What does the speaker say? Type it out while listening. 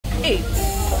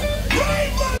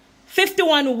Right.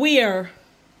 51 where?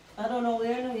 I don't know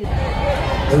where no.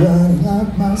 Running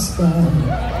up my spine.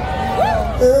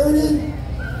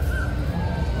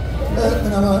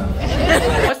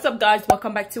 What's up, guys?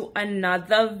 Welcome back to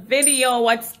another video.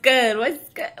 What's good? What's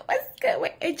good? What's good?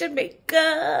 We're in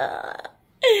Jamaica.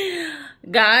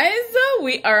 Guys,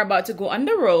 we are about to go on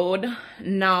the road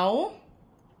now.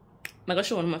 I'm gonna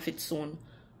show you my fit soon.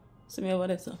 See me over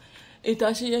there, so.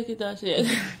 But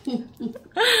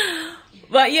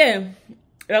yeah,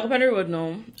 we're up on the road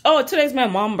now. Oh, today's my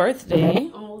mom's birthday.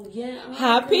 Oh yeah.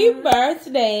 Happy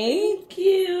birthday. Thank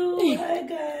you. Hi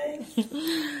guys.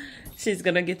 She's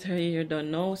gonna get her hair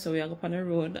done now, so we are up on the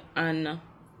road. And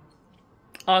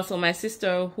also my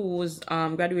sister, whose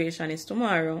graduation is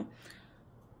tomorrow,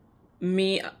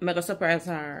 I'm gonna surprise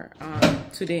her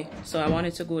today. So I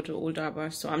wanted to go to Old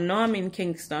Harbour. So I'm in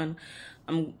Kingston.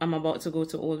 I'm about to go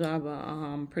to Old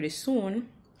Harbour pretty soon.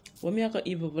 What me I got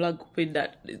even vlog with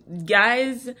that,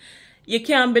 guys? You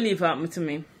can't believe what happened to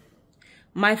me.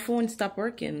 My phone stopped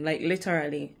working, like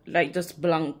literally, like just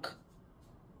blank,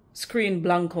 screen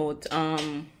blank out.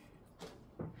 I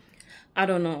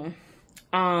don't know.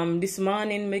 This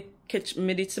morning me did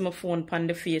see my phone pan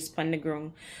the face, pan the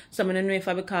ground. So I don't know if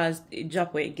I because it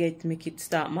drop where it get make it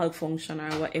start malfunction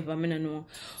or whatever. I don't know.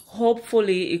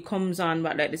 Hopefully it comes on,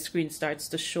 but like the screen starts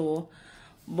to show.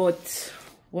 But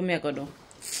what me I gonna do?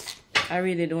 I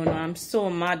really don't know. I'm so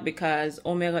mad because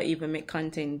Omega even make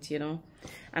content, you know,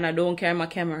 and I don't carry my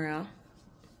camera.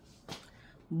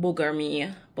 Booger me,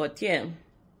 but yeah.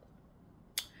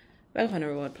 Back on the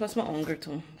road. Plus my hunger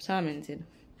too. Tormented.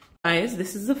 Guys,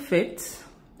 this is the fit.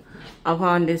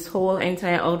 Upon this whole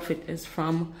entire outfit is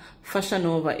from Fashion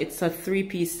Nova. It's a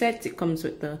 3-piece set. It comes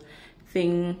with the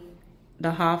thing,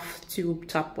 the half tube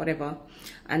top, whatever,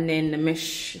 and then the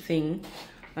mesh thing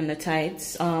and the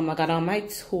tights. I got on my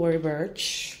Tory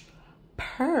Birch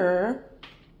per.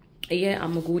 Yeah,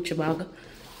 I'm a Gucci bag.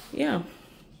 Yeah,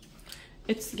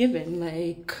 it's given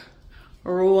like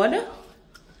road.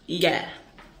 Yeah.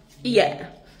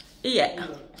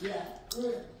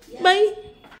 Bye.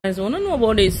 I just wanna know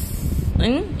about this.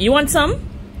 You want some?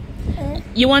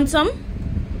 You want some?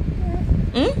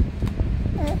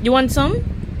 You want some?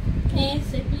 Yes,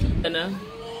 please.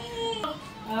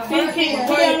 Pinky,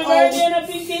 happy birthday,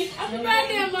 Pinky. Happy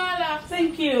birthday, Mala.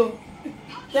 Thank you.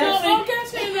 That's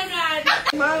okay,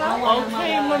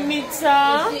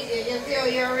 Mamita.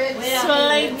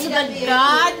 Slay to the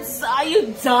gods. Are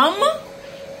you dumb?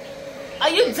 Are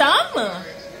you dumb?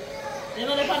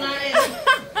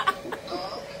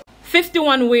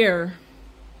 51 where?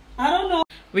 I don't know.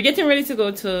 We're getting ready to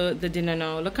go to the dinner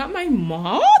now. Look at my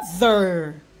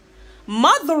mother.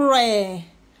 Mother.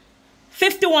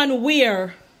 51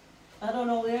 where? I don't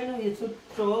know where no. You should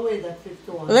throw away that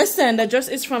 51. Listen, the dress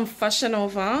is from Fashion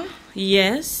Nova.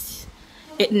 Yes.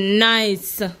 It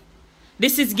nice.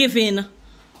 This is giving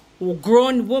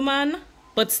grown woman,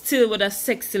 but still with a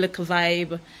sexy little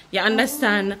vibe. You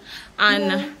understand?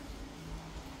 And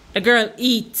the girl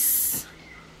eats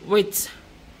with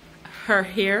her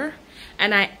hair,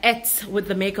 and I ate with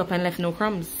the makeup and left no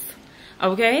crumbs.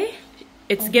 Okay?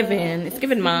 It's given. It's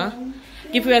given, ma.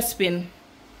 Give you a spin.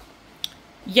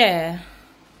 Yeah.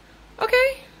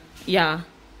 Okay? Yeah.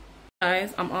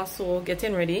 Guys, I'm also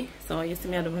getting ready. So you see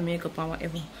me out of my makeup and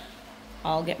whatever.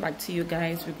 I'll get back to you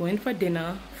guys. We're going for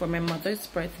dinner for my mother's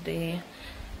birthday.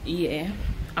 Yeah.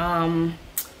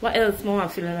 What else more I'm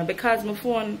feeling? Because my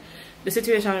phone, the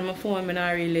situation with my phone, I not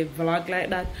really vlog like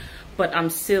that. But I'm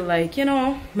still like, you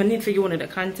know, I need to get one of the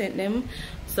content them.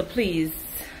 So please,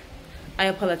 I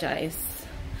apologize.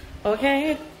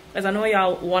 Okay? Because I know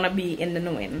y'all want to be in the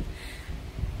knowing.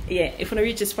 Yeah, if you want to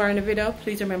reach this far in the video,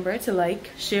 please remember to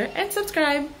like, share, and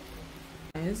subscribe.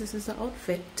 Guys, this is the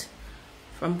outfit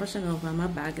from Fashion Nova. My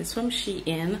bag is from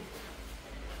Shein.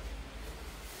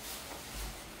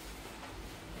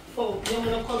 Oh, you want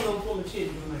to come down for the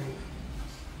change,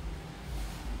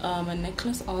 My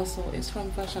necklace also is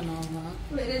from Fashion Nova.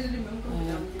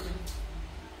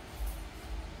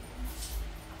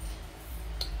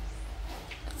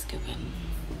 It's given.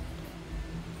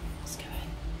 It's given.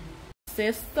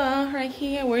 Sister, right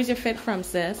here. Where's your fit from,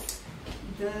 sis?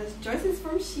 The dress is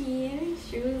from Shein.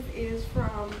 Shoes is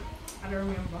from, I don't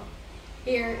remember.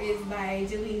 Hair is by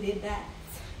Deleted That.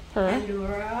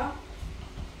 Pandora.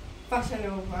 Fashion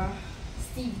Nova.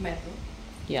 Steve Metal.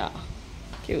 Yeah.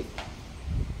 Cute.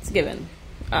 It's given.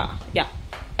 Yeah.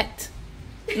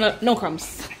 No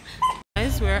crumbs.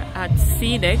 Guys, we're at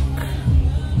C Deck.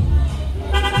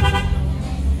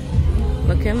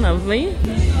 Looking lovely.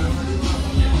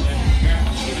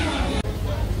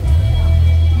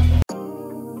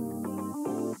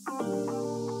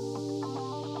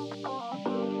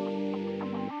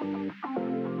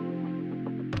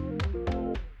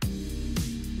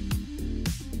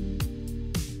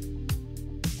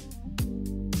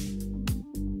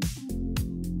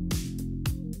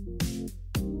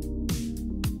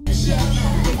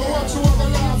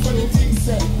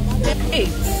 Hey.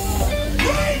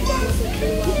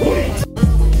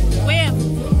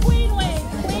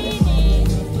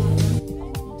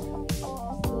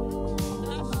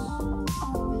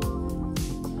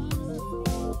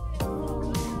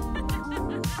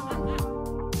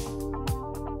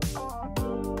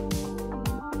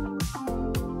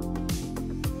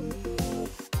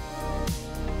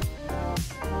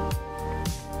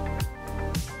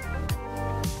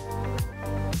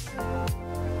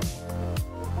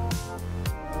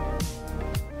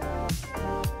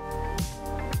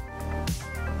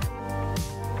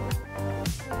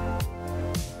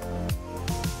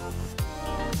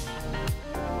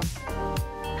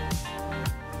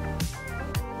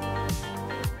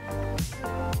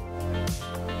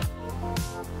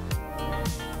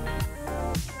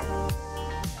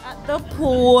 The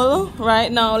pool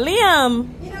right now. Liam,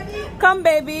 come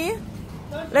baby.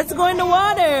 Let's go in the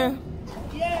water.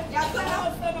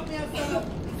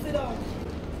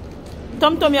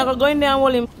 Tom, you gotta go in there and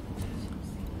hold him.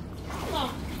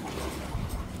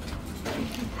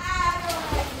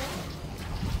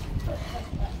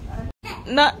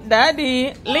 No,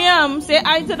 Daddy. Liam, say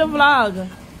hi to the vlog.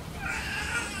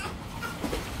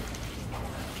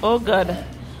 Oh God.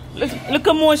 Look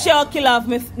at more shell kill off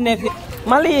my nephew.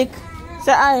 Malik,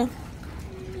 say hi.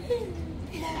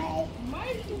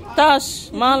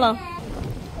 Tash, Mala.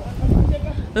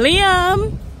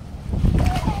 Liam.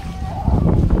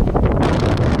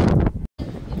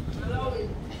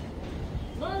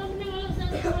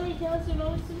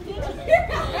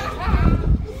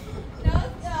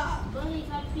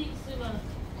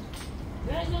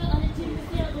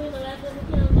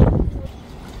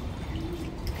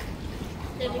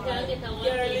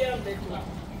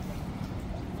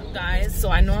 Guys, so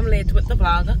I know I'm late with the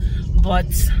vlog, but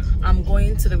I'm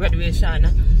going to the graduation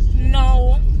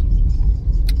now.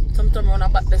 Sometime around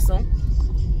about this song.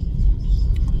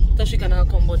 So she cannot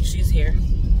come, but she's here.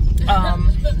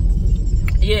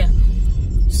 Yeah.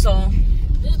 So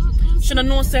should I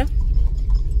know say?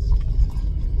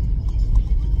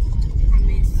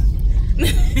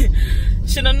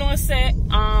 Should I know say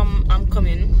I'm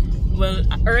coming? Well,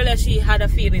 earlier she had a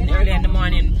feeling earlier in the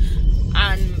morning,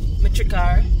 and me trick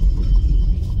her.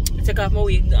 Take off my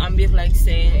wig and behave like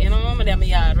say, you know, I'm in my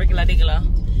yard, regular.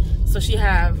 So she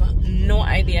have no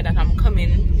idea that I'm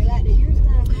coming.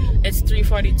 It's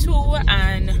 3:42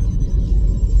 and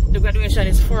the graduation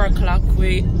is 4 o'clock.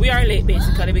 We are late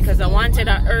basically because I wanted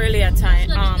an earlier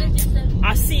time. I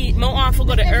want to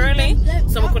go there early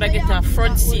so I could get a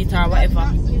front seat or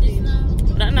whatever.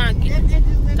 That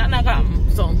not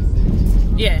happen. So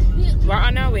yeah, we're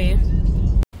on our way.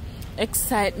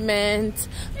 Excitement.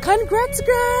 Congrats,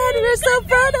 girl. We're so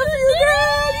proud of you,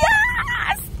 girl.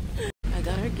 Yes! I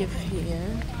got her gift here.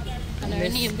 And her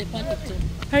name, they put it too.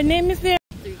 Her name is there.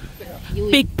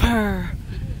 Big Purr.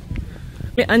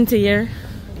 The auntie here.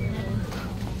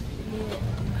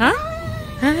 Huh?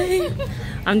 Hi.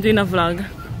 I'm doing a vlog.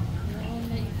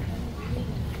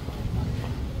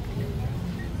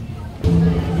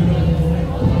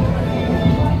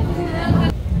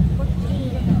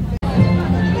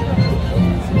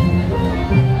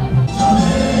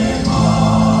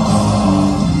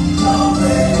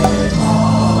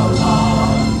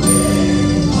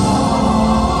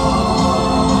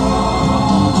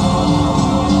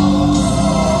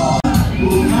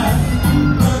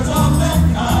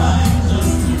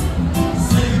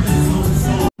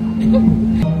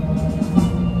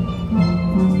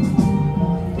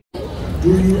 Do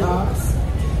you ask?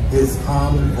 His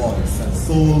Hammond voice and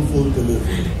soulful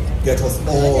delivery get us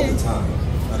all the time.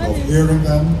 And of hearing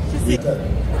them, we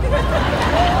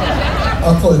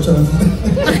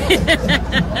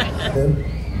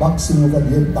boxing over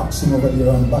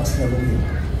there, and boxing over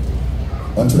there.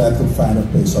 Until I could find a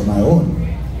place on my own.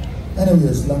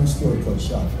 Anyways, long story cut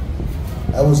short.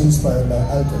 I was inspired by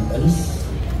Alton Ellis,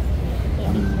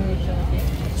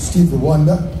 Stevie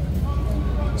Wonder,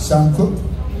 Sam Cooke,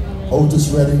 Otis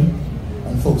Redding,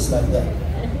 and folks like that.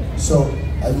 So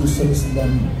I used to listen to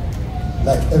them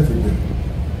like every day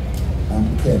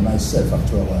and became myself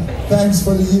after a while. Thanks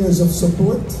for the years of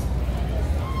support.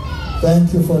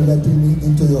 Thank you for letting me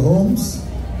into your homes.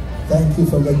 Thank you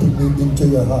for letting me into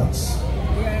your hearts.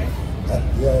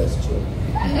 Yeah, it's true.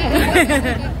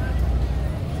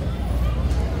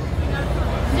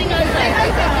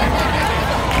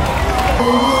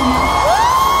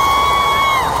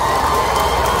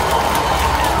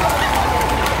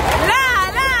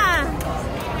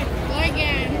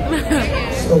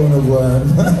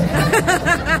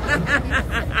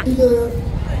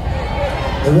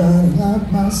 Running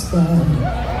up my spine,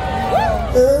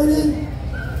 early,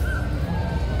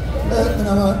 Those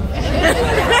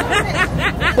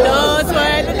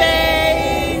were the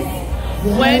days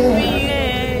when we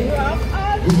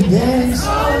dance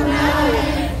all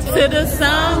night to the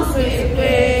songs we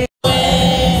play.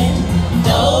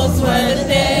 Those were the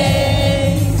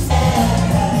days.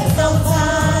 No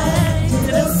time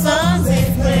to the songs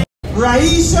we play.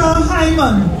 Raisha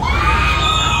Hammond.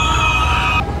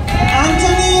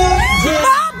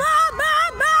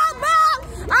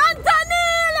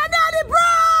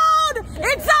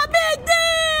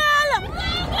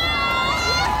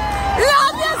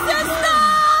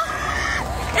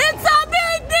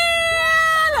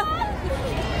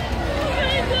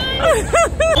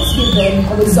 Let's give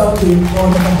them a resounding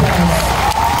round of applause.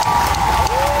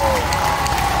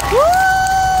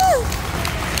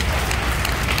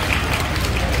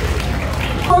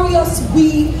 Victorious,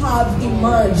 we have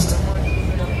emerged.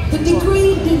 The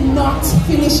degree did not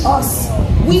finish us.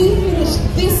 We finished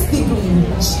this degree.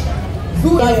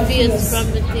 Through our fears,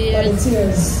 from the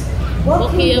tears. What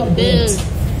Okay, kind of bills.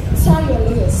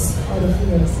 Tireless are the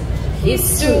fears.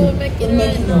 History will make it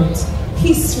out.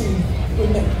 History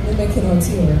we're making out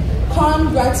here.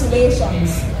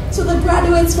 Congratulations to the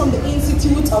graduates from the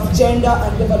Institute of Gender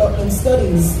and Development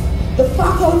Studies, the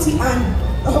Faculty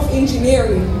of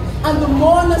Engineering, and the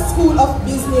Mona School of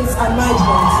Business and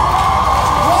Management.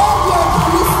 Wave your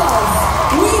canisters.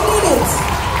 We did it.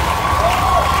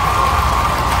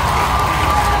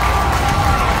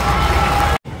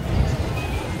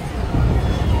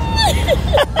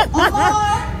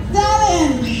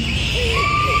 Darling.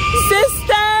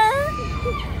 Sister!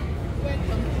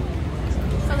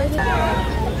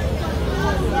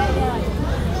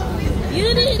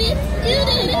 You did it! You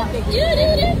did it! You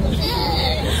did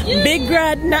it! Big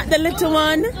grad, not the little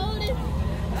one.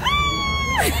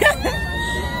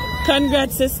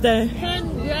 Congrats, sister.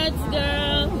 Congrats,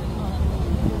 girl!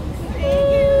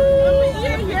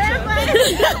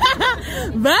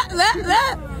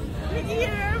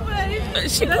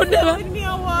 She could never.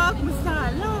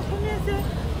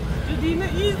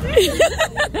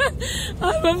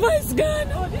 Oh, my voice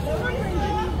gone.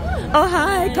 Oh,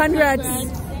 hi, congrats.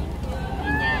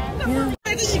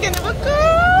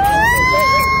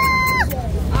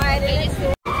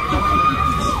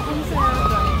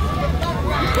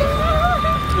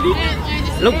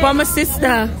 Look for my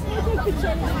sister.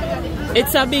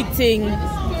 It's a big thing.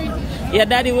 Your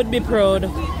daddy would be proud.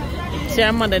 See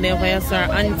her mother there for your sir,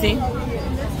 auntie.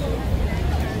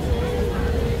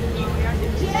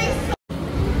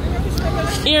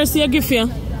 Here, see a gift here.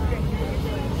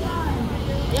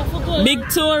 Big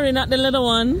touring at the little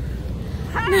one.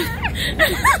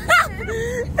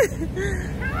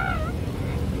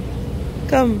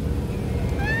 Come.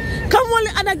 Come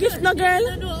on, other gift, no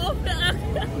girl. No,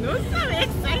 so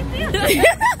excited.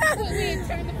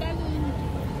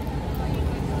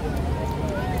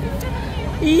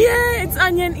 Yeah, it's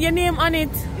on your name on it.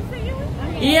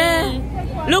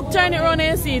 Yeah. Look, turn it around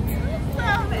and see it.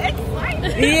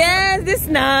 Yes, this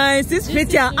nice. This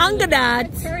fit ya. Uncle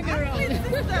Dad.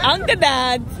 Uncle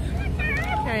Dad.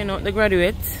 Carrying out the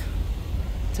graduate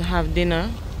to have dinner.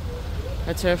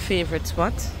 That's her favorite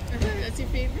spot. That's your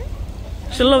favorite?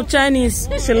 She love Chinese.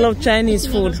 She love Chinese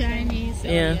food. Chinese. Oh,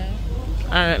 Yeah.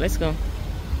 All right, let's go.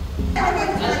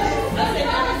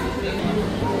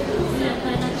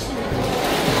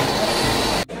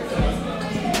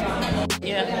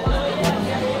 Yeah.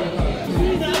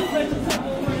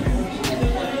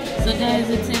 So guys,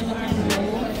 it's in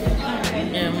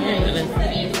Yeah, more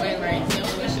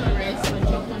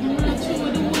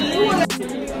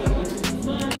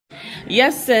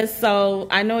Yes, sis. So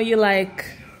I know you like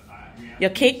your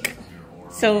cake.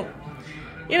 So,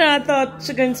 you know, I thought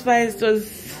chicken spice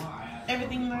was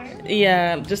Everything right?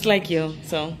 yeah, just like you.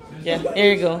 So yeah,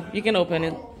 here you go. You can open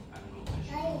it.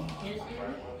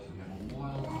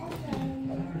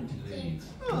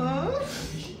 Oh,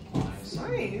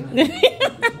 nice.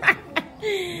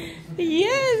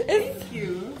 Yes, it's Thank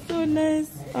you. so nice.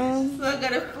 So I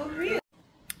got a full meal.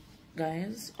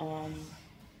 Guys,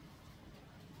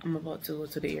 I'm about to go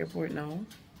to the airport now.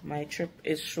 My trip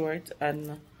is short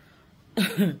and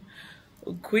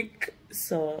quick,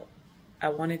 so I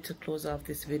wanted to close off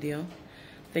this video.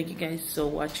 Thank you guys for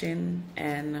watching,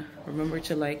 and remember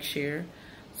to like, share,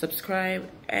 subscribe,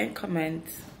 and comment.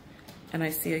 And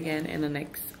I see you again in the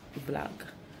next vlog.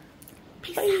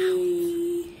 Peace out.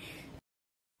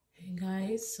 Hey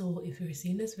guys, so if you're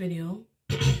seeing this video,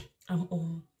 I'm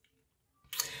home.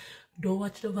 Don't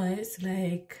watch the voice.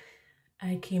 Like,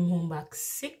 I came home back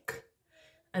sick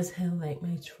as hell. Like,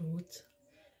 my throat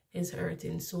is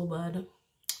hurting so bad.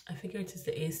 I figured it's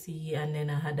the AC, and then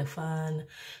I had the fan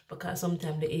because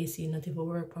sometimes the AC not even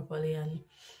work properly and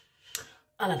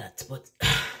all of that. But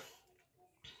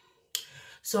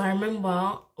so I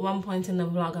remember one point in the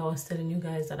vlog I was telling you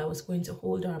guys that I was going to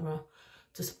Old Harbor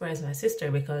to surprise my sister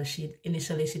because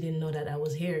initially she didn't know that I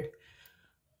was here.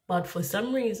 But for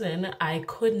some reason I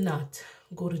could not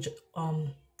go to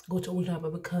Old Harbor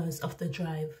because of the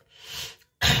drive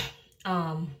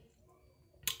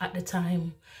at the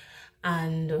time.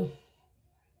 And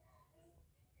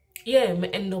yeah, me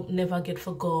end up never get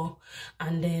for go.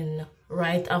 And then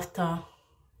right after,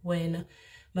 when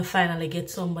me finally get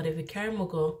somebody to carry me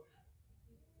go,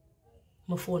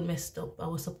 my phone messed up. I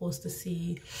was supposed to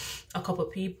see a couple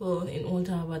people in Old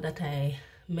Harbor that I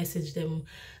messaged them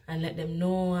and let them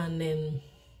know, and then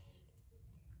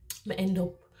me end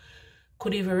up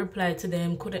couldn't even reply to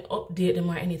them, couldn't update them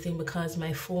or anything because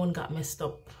my phone got messed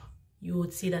up. You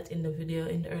would see that in the video,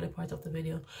 in the early part of the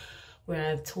video,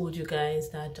 where I told you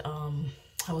guys that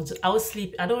I was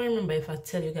sleeping. I don't remember if I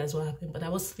tell you guys what happened, but I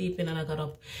was sleeping and I got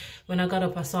up. When I got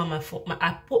up, I saw my phone.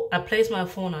 I placed my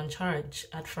phone on charge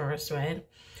at first, right?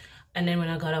 And then when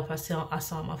I got up, I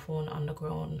saw my phone on the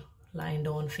ground, lying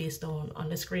down, face down on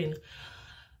the screen.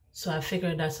 So I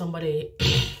figured that somebody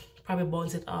probably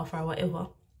bounced it off or whatever.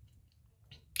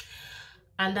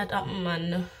 And that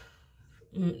happened,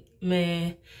 and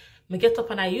me get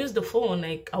up and I used the phone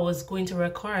like I was going to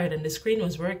record and the screen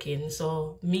was working.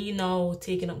 So me now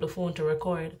taking up the phone to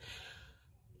record,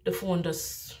 the phone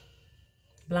just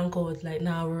blank out, like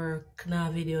nah work, nah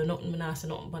video, nothing, nah say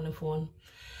nothing on the phone.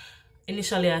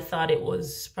 Initially I thought it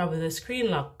was probably the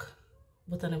screen lock,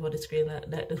 but I never the screen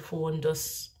that the phone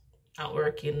just not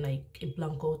working, like it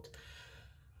blank out.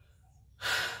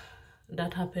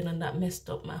 That happened and that messed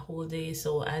up my whole day.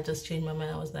 So I just changed my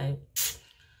mind. I was like,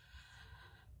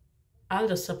 I'll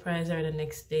just surprise her the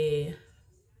next day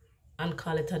and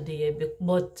call it a day.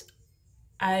 But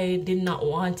I did not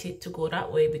want it to go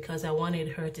that way because I wanted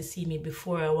her to see me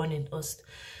before. I wanted us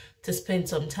to spend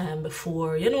some time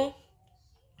before, you know,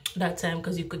 that time,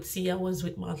 because you could see I was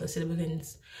with my other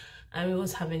siblings and we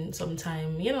was having some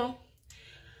time, you know.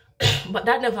 But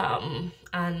that never happened,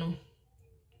 and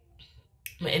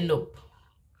I end up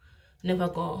never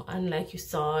go. And like you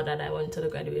saw that I went to the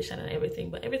graduation and everything,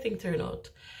 but everything turned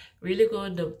out really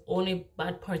good. The only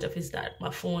bad part of it is that my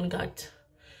phone got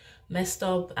messed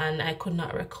up and I could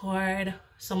not record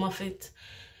some of it.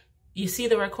 You see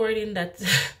the recording that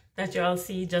that you all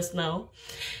see just now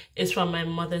is from my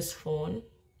mother's phone,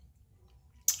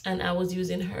 and I was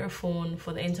using her phone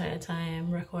for the entire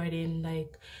time recording.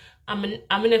 Like I'm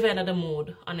never in the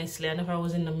mood, honestly. I never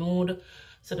was in the mood,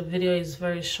 so the video is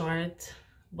very short,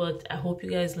 but I hope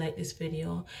you guys like this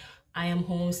video. I am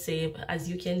home safe, as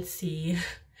you can see.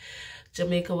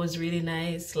 Jamaica was really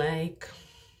nice, like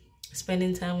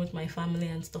spending time with my family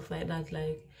and stuff like that.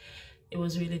 Like it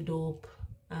was really dope,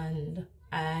 and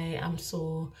I am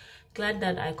so glad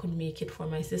that I could make it for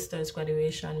my sister's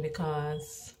graduation,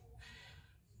 because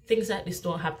things like this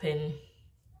don't happen,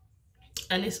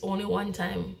 and it's only one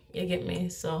time, you get me?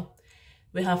 So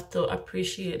we have to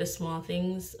appreciate the small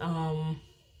things,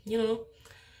 you know.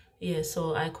 Yeah,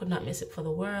 so I could not miss it for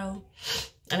the world,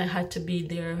 and I had to be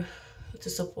there to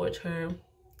support her.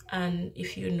 And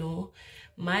if you know,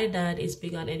 my dad is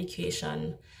big on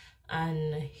education,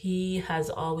 and he has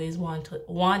always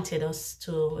wanted us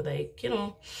to, like, you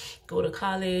know, go to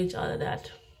college, all of that.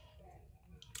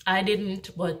 I didn't,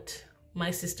 but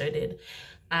my sister did,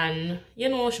 and you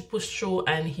know, she pushed through,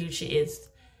 and here she is,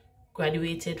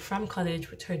 graduated from college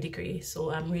with her degree.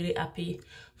 So I'm really happy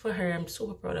for her. I'm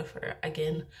super proud of her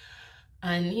again.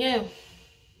 And yeah,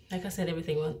 like I said,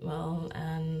 everything went well,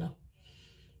 and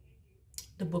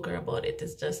the booger about it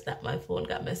is just that my phone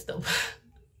got messed up.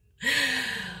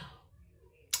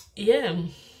 Yeah,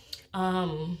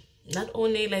 not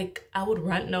only like I would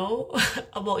rant now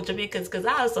about Jamaicans, because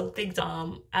I have some things,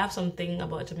 I have something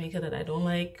about Jamaica that I don't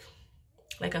like.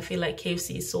 Like I feel like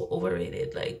KFC is so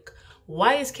overrated. Like,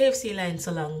 why is KFC line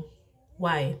so long?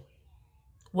 Why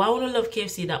would I love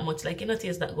KFC that much? Like, it not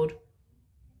taste that good,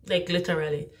 like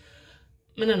literally.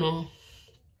 I don't know,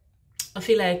 I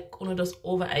feel like you know, just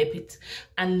overhype it.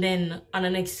 And then on the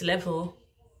next level,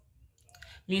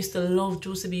 I used to love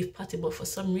juicy beef patty, but for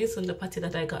some reason the patty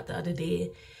that I got the other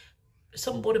day,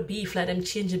 something about the beef, like them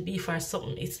changing beef or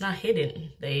something, it's not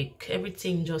hidden. Like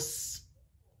everything just,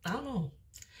 I don't know.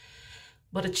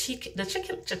 But the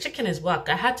chicken is whack.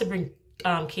 I had to bring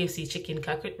KFC chicken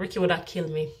because Ricky would have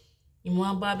killed me. You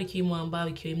want barbecue, you want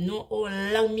barbecue. You know how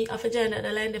long me after join at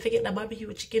the line, they forget the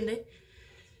barbecue chicken there.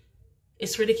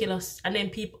 It's ridiculous. And then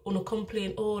people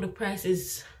complain, oh, the price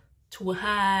is too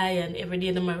high and every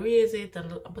day them raise it,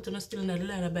 and but you're still in the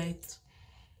line of bite.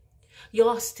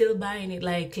 You're still buying it,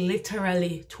 like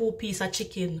literally 2 pieces of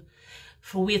chicken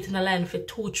for waiting in line for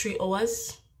 2-3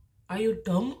 hours. Are you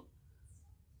dumb?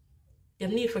 You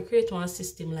need to create one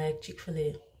system like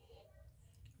Chick-fil-A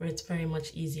where it's very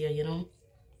much easier, you know.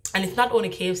 And it's not only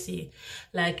KFC,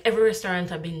 like every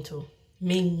restaurant I've been to,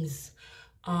 Ming's,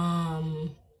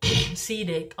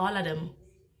 C-Deck, all of them,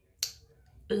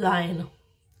 line.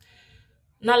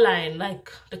 Not line,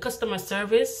 like the customer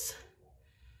service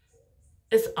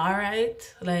is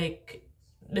alright. Like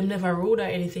them never rude or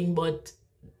anything, but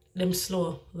them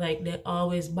slow. Like they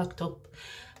always backed up.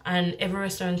 And every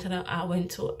restaurant that I went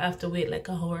to, I have to wait like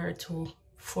an hour or 2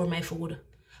 for my food.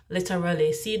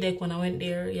 Literally. C-Deck, when I went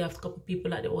there, you have a couple people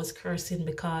that was cursing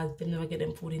because they never get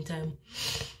them food in time.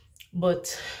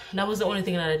 But that was the only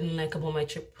thing that I didn't like about my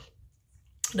trip.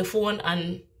 The phone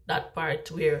and that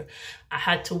part where I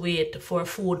had to wait for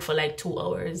food for like 2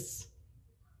 hours.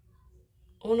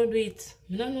 I wanna do it.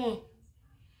 I don't know.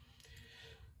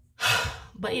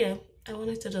 But yeah, I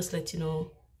wanted to just let you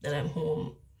know that I'm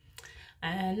home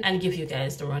and give you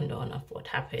guys the rundown of what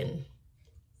happened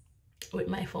with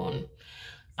my phone.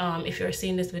 If you're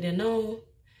seeing this video now,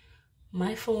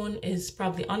 my phone is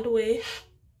probably on the way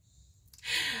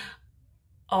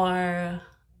or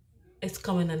it's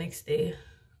coming the next day.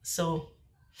 So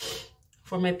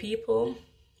for my people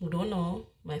who don't know,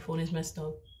 my phone is messed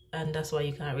up and that's why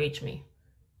you can't reach me.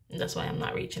 And that's why I'm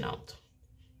not reaching out.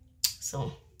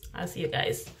 So I'll see you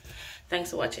guys.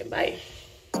 Thanks for watching. Bye.